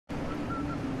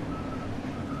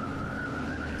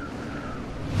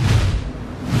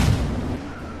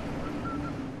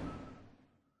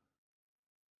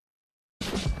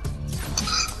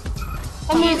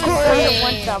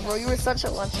one shot, bro. You were such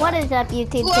a one shot. What is up,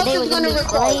 YouTube? Today we're gonna be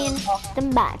playing the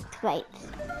max fights.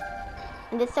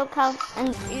 And it's so cool.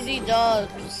 And easy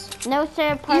dogs. No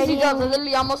sir partying. Easy dogs. I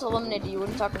literally almost eliminated you. What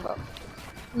are you talking about?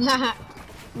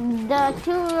 The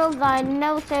two rules are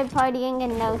no third partying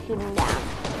and no shooting down.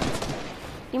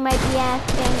 You might be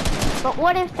asking, but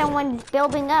what if someone's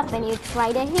building up and you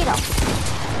try to hit them?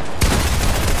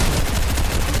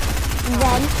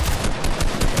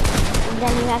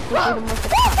 Then you have to shoot them with the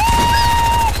pump.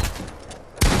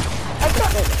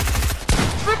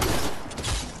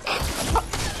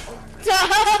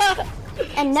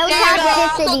 And no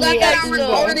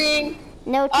toxicity.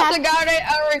 No toxicity. Also got it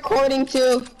on recording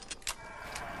too.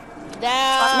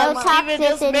 Damn, no Steven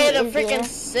just made a toxicity freaking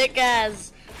sick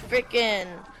ass freaking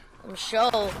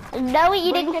show. No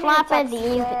eating floppers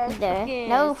either.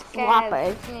 No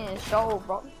floppers. Show,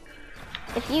 bro.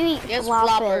 If you eat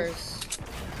floppers,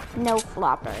 no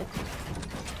floppers.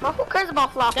 Who cares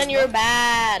about floppers? Then you're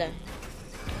bad.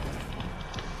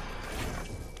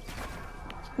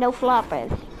 No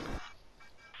floppers.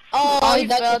 Oh, you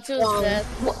fell to his death.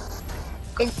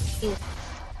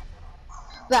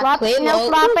 No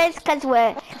floppers, cause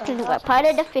we're part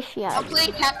of the fish I yard. play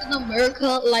Captain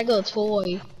America like a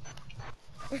toy.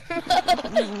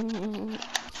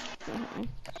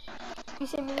 You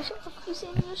say music? You say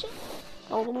music?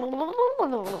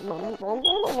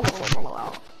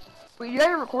 Wait, you guys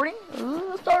are recording?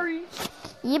 Sorry.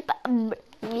 Yep.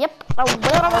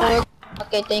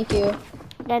 Okay, thank you.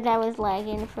 That I was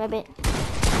lagging for a bit.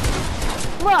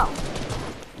 Whoa.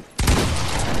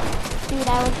 Dude,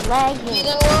 I was lagging.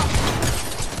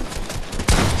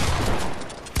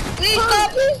 Please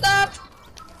stop, please stop.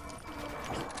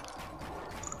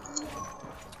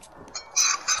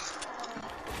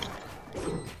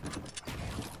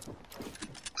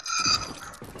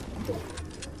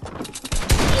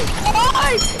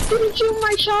 I didn't shoot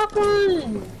my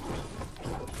shotgun.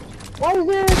 Why is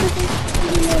there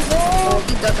Oh,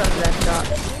 he ducked under that shot.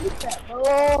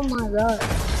 Oh my god.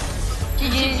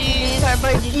 GG's,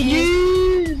 everybody,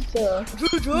 GG's.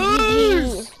 GG.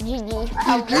 I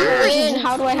have one win.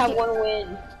 How do I have one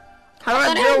win? How do I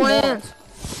have 0 wins?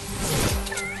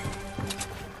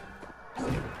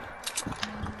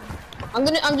 I'm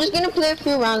just gonna play a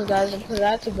few rounds, guys, because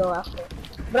I have to go after.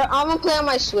 But I'm gonna play on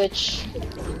my Switch.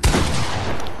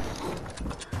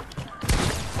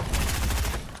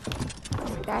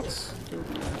 That's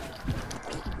stupid.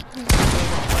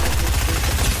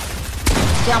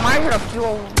 Yeah, I might hit a few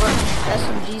over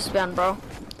SMG spam, bro.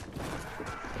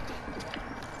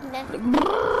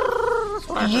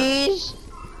 Jeez.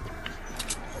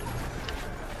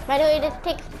 By the way, this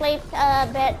takes place a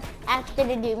bit after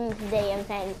the Doomsday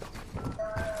event.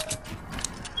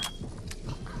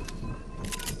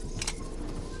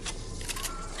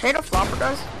 Hey, the flopper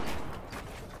does.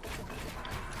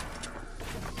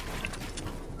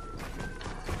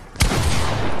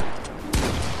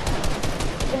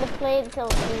 Gonna play until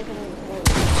season 3.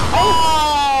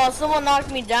 Oh, someone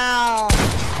knocked me down.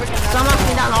 Someone knocked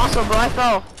me down also, bro. I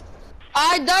fell.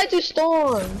 I died to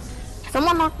Storm.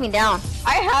 Someone knocked me down.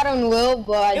 I had on Will,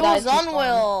 but I It died was to on Storm.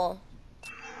 Will.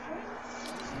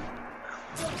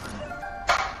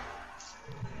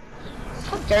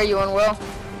 How dare you, and Will?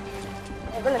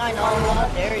 I know, how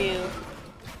dare you.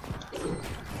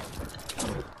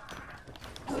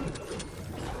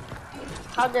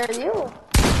 How dare you?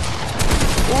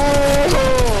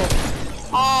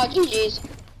 Oh, GG's.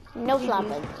 No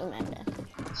floppers, remember.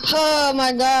 Oh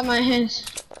my god, my hands.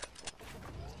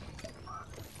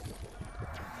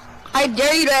 I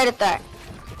dare you to edit that.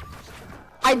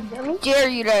 I dare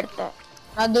you to edit that.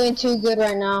 Not doing too good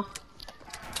right now.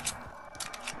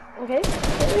 Okay. I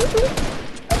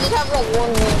just have like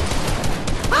one win.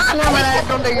 Ah, no, man, I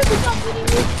don't dare you.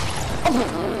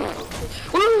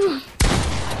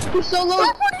 He's so low.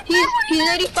 He's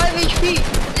 85 HP.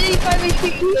 85 HP. He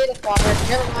hit a flopper.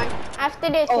 Never mind. After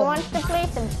this, who wants to play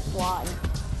some squad?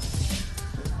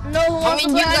 No, who wants to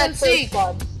play you hide guys and play seek?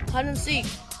 squad. Hide and seek.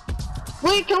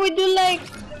 Wait, can we do like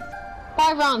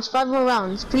 5 rounds? 5 more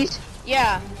rounds, please.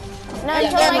 Yeah. No,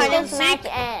 Yeah, until hide like and this match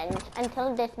seek. ends.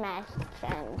 Until this match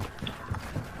ends.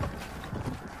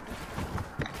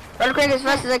 Try to crank as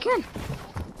fast as I can.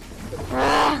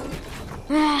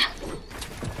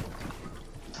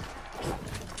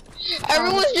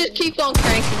 Everyone just keeps on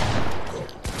cranking.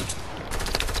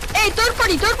 Hey, third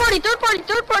party! I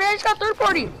just got third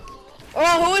party.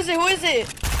 Oh, who is it? Who is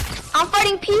it? I'm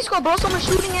fighting Pisco, bro. Someone's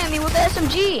shooting at me with the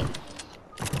SMG.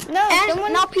 No, And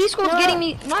someone... now Pisco's no. getting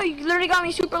me. No, you literally got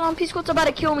me super low. Pisco's about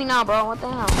to kill me now, bro. What the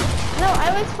hell? No,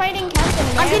 I was fighting Captain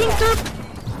America. I'm getting third.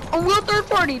 On wheel third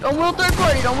party. On wheel third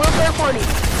party. On wheel third party.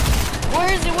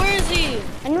 Where is he? Where is he?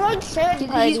 Unload third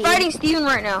party. He's fighting Steven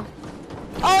right now.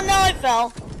 Oh no, I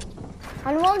fell.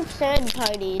 Unload third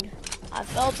party. I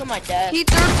fell to my death. He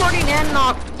third party and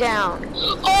knocked down.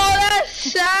 Oh, that's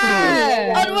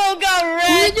sad. Unwell got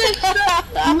wrecked.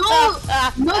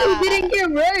 No, he didn't get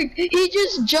wrecked. He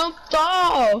just jumped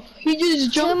off. He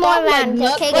just jumped more off like rounds,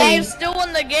 nothing. okay, He's still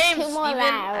in the game, Two more Steven,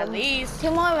 rounds. at least. 2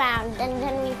 more rounds, and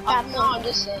then we stop. No, I'm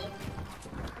just saying.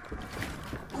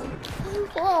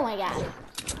 Oh my god.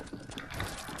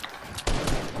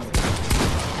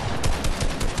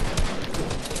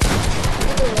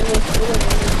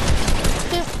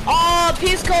 Oh,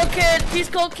 Peace Code Kid. Peace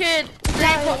Code Kid.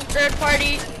 Third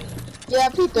party. Yeah,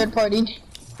 third party.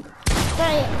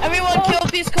 Sorry. Everyone kill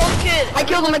Peace Code Kid. I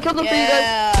killed him for you guys.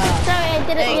 Yeah. Sorry, I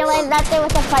didn't Thanks. realize that there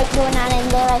was a fight going on in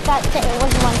there. I thought that it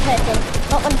was one person.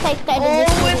 But once I started Oh,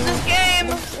 shooting, when's this game?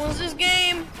 When's this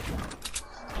game?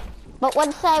 but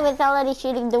once I was already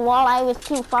shooting the wall, I was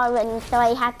too far in, so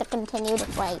I had to continue to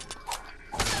fight.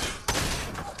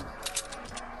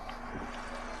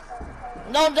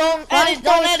 No, don't edit,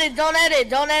 don't edit, don't edit,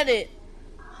 don't edit.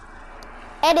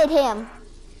 Edit him.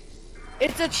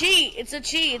 It's a cheat, it's a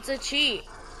cheat, it's a cheat.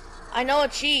 I know a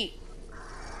cheat.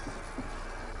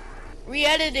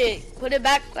 Re-edit it, put it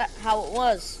back how it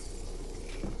was.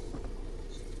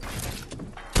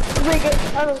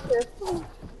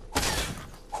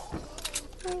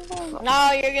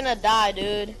 No, you're gonna die,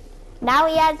 dude. Now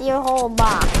he has your whole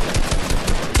box.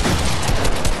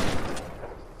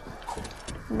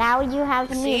 Now you have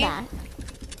See? Nina.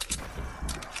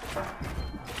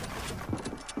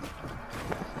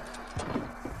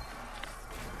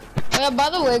 Yeah, by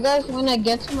the way, guys, when I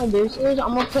get to my boosters,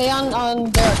 I'm gonna play on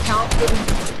their account. So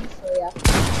yeah.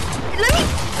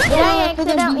 Did I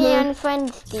accidentally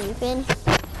unfriend Steven?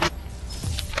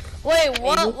 Wait,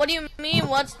 what? What do you mean?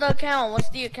 What's the account? What's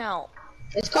the account?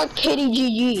 It's called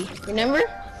KDGG. Remember?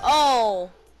 Oh,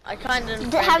 I kinda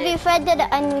Have you friended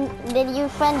did you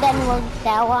friend and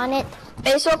sell on it?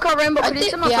 Hey, so call Rainbow, could you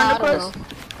send my friend request?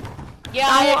 Yeah,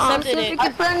 I accepted see if it. you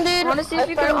can friend it. I wanna see if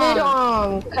you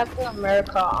can Captain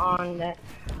America on that.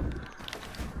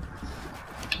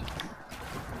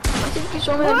 see if you can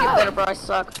show me how to get better, bro. I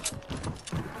suck.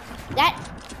 That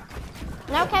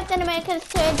now Captain America's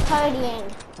third partying.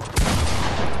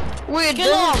 Wait,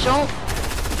 Get off. don't.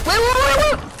 Wait.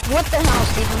 What the hell,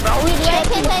 Steven, bro?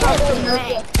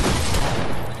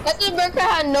 Captain America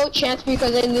had no chance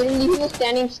because he was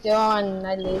standing still and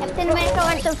I laid Captain America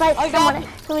wants to fight someone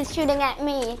who is shooting at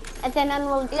me, and then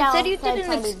unload It said you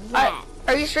didn't.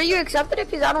 Are you sure you accepted it?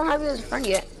 Because I don't have you as a friend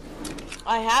yet.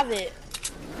 I have it.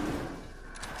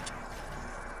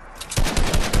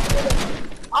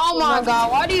 Oh my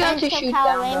god, why do you have to shoot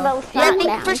down? Bro? Yeah,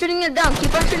 keep on shooting it down.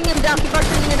 Keep on shooting it down. Keep on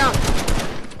shooting it down.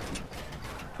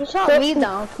 You shot me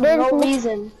down for no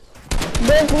reason.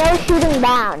 There's no shooting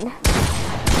down.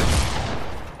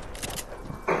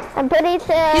 I'm pretty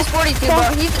sure. He's 42,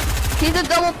 bro. He's a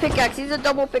double pickaxe. He's a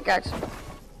double pickaxe.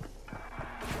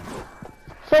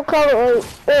 So cold.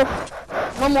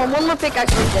 One more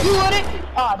pickaxe for this. You want it?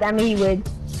 Oh, damn it, he would.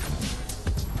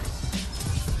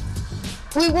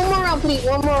 Wait, one more round, please.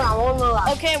 One more round.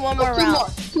 Okay, one more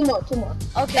round. Two more.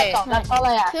 Okay. That's all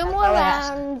I ask. 2 more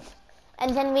rounds,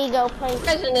 and then we go play.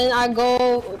 And then I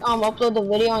go upload the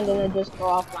video and then I just go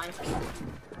offline.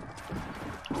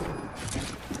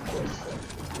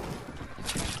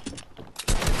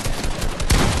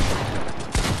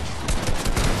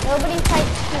 Nobody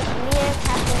fights me or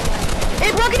Captain America.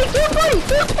 Hey, bro, getting third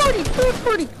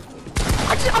party.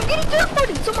 Actually, I'm getting third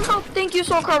party. Someone help. Thank you,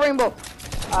 Soul Car Rainbow.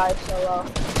 Alright, so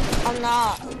I'm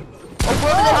not.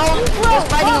 Whoever the hell is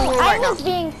fighting you right now.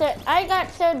 I got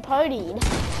third partied.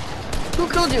 Who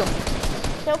killed you?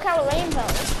 SoCal Rainbow.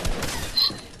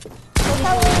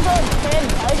 SoCal Rainbow is third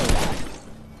partied us.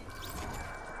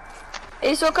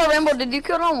 Hey, SoCal Rainbow, did you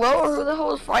kill on Will or who the hell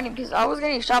was fighting? Because I was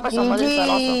getting shot by some other side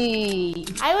also.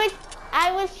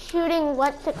 I was shooting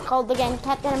what's it called again,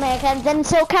 Captain America, and then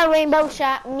SoCal Rainbow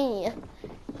shot me.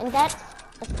 And that's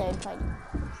a third party.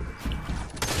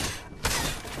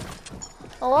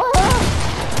 Oh.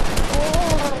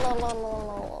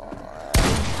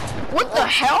 What the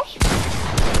hell?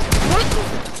 What?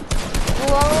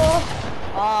 Whoa.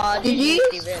 Oh, GG?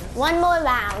 Steven. One more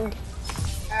round.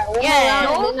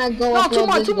 Yeah. and then I go No,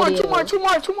 upload two more.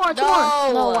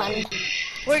 No one.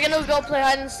 We're gonna go play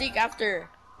hide and seek after.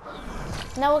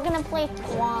 No, we're gonna play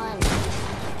one.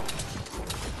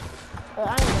 Or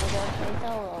I'm gonna go play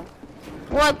solo.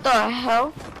 What the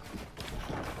hell?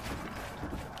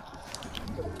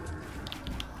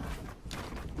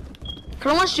 Can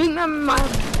someone shoot me in my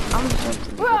I'm just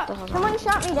what the hell? Someone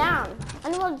shot me down.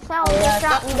 Anyone fell yeah,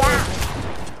 shot me down.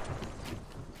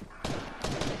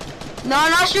 No,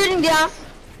 I'm not shooting down.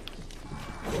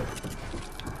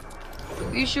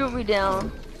 You shoot me down.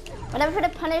 Whatever the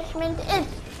punishment is,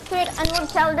 Kid Unwood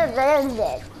Cell deserves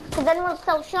it. Because Unwood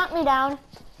Cell shot me down,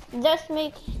 just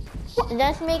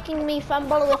making me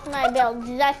fumble with my build,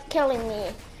 just killing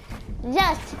me.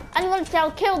 Just Unwood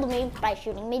Cell killed me by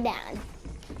shooting me down.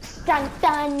 Dun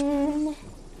dun.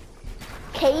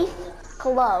 Case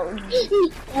closed.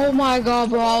 Oh my god,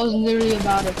 bro, I was literally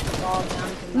about to fall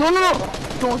down. No.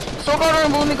 Don't. So go down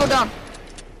and let me go down.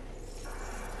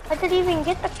 I didn't even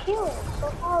get the kill. So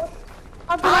how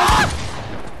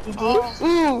GG?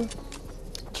 Ooh.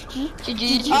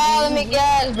 GG. Oh, let me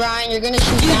guess, Brian, you're gonna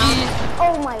shoot down.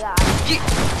 Oh my god.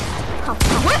 Come.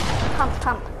 What?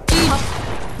 Come. What?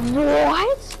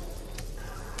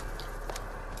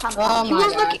 Oh You my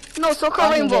was god. looking. No, so I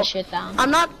called can Rainbow. get shit down.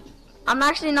 I'm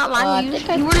actually not lying to you. I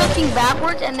think You were looking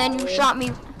backwards and then you shot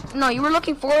me. No, you were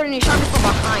looking forward and you shot me from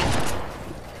behind.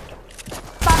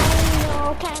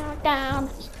 Final countdown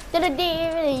to the day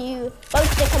of you.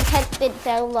 Both the contested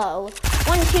so low.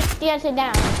 One shoots the other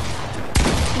down.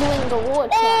 Doing the war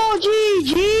trap. Oh,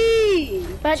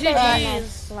 GG! But there's a GGs. nice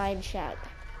slide shot.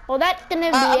 Well, that's gonna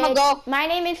be I'ma it. go. My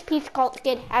name is Peace Cult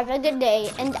Kid. Have a good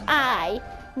day, and I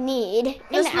need an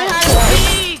Listen how outro.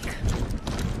 to speak.